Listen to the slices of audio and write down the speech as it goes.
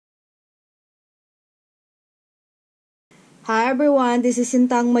Hi everyone, this is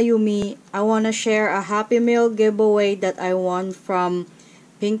Sintang Mayumi. I want to share a Happy Meal giveaway that I won from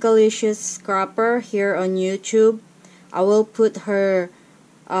PinkaliciousScrapper here on YouTube. I will put her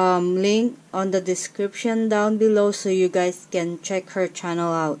link on the description down below so you guys can check her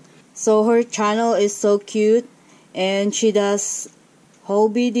channel out. So her channel is so cute and she does whole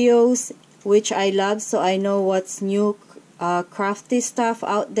videos which I love, so I know what's new crafty stuff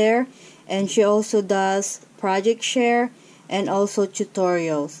out there. And she also does project share and also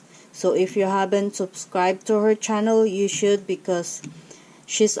tutorials. So if you haven't subscribed to her channel, you should, because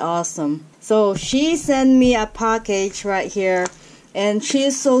she's awesome. So she sent me a package right here and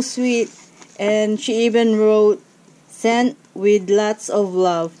she's so sweet, and she even wrote "sent with lots of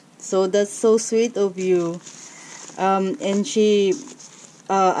love." So that's so sweet of you. And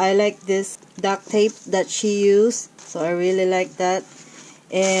I like this duct tape that she used, so I really like that.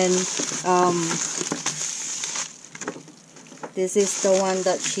 And this is the one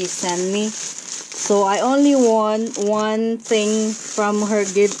that she sent me. So I only won one thing from her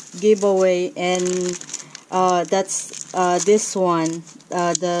giveaway, and that's this one,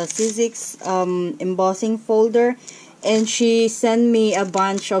 the physics embossing folder. And she sent me a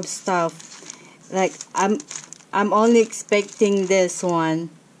bunch of stuff. Like I'm only expecting this one,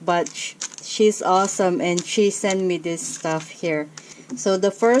 but she's awesome and she sent me this stuff here. So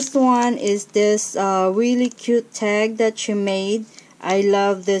the first one is this really cute tag that she made. I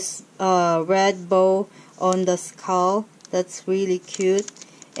love this red bow on the skull. That's really cute.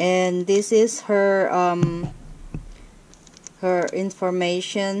 And this is her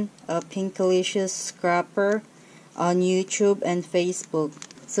information, PinkaliciousScrapper on YouTube and Facebook.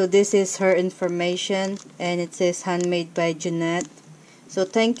 So this is her information, and it says handmade by Jeanette. So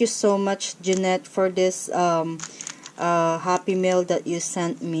thank you so much, Jeanette, for this Happy Meal that you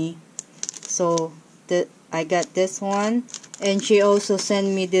sent me. So I got this one, and she also sent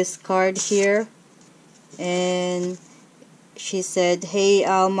me this card here, and she said, "Hey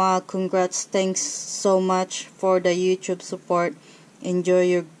Alma, congrats, thanks so much for the YouTube support. Enjoy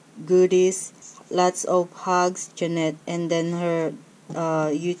your goodies. Lots of hugs, Jeanette." And then her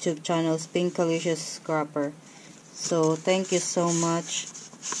YouTube channel is PinkaliciousScrapper. So thank you so much.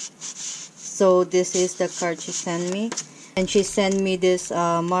 So this is the card she sent me, and she sent me this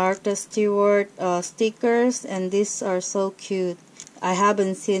Martha Stewart stickers, and these are so cute. I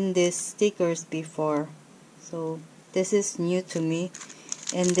haven't seen these stickers before, so this is new to me.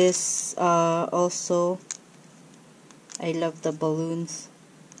 And this also, I love the balloons,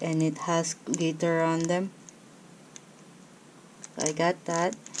 and it has glitter on them. I got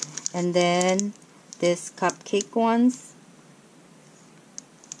that. And then this cupcake ones,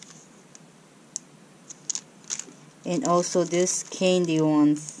 and also this candy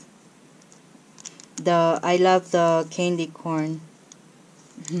ones. I love the candy corn.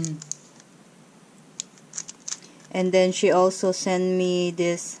 And then she also sent me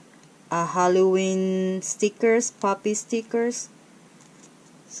this Halloween stickers, puppy stickers.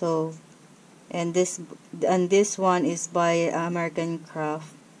 So and this one is by American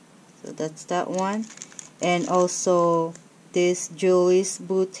Craft. So that's that one. And also this Julie's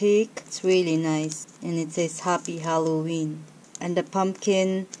Boutique. It's really nice, and it says Happy Halloween. And the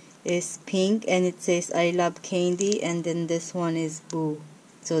pumpkin is pink, and it says I love candy. And then this one is Boo.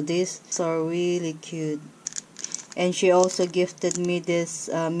 So these are really cute. And she also gifted me this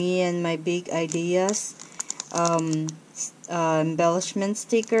Me and My Big Ideas embellishment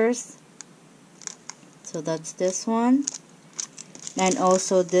stickers. So that's this one. And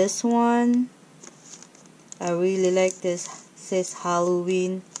also this one, I really like this. It says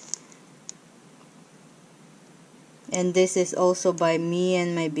Halloween. And this is also by Me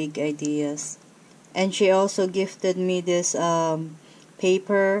and My Big Ideas. And she also gifted me this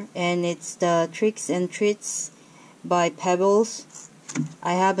paper, and it's the Tricks and Treats by Pebbles.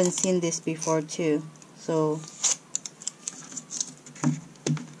 I haven't seen this before too. So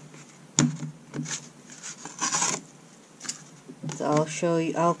I'll show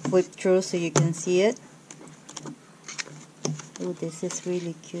you. I'll flip through so you can see it. Oh, this is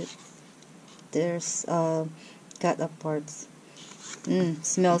really cute. There's cut up parts.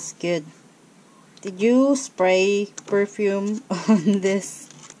 Smells good. Did you spray perfume on this?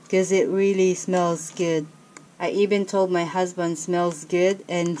 Because it really smells good. I even told my husband smells good,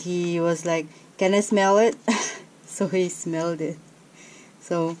 and he was like, "Can I smell it?" So he smelled it.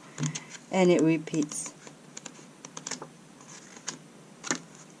 So, and it repeats.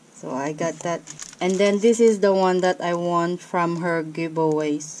 So I got that. And then this is the one that I won from her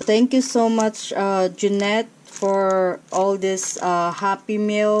giveaways. Thank you so much, Jeanette, for all this Happy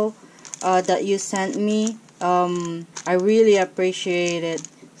Meal that you sent me. I really appreciate it.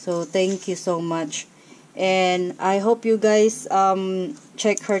 So thank you so much. And I hope you guys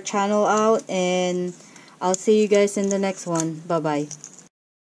check her channel out, and I'll see you guys in the next one. Bye bye.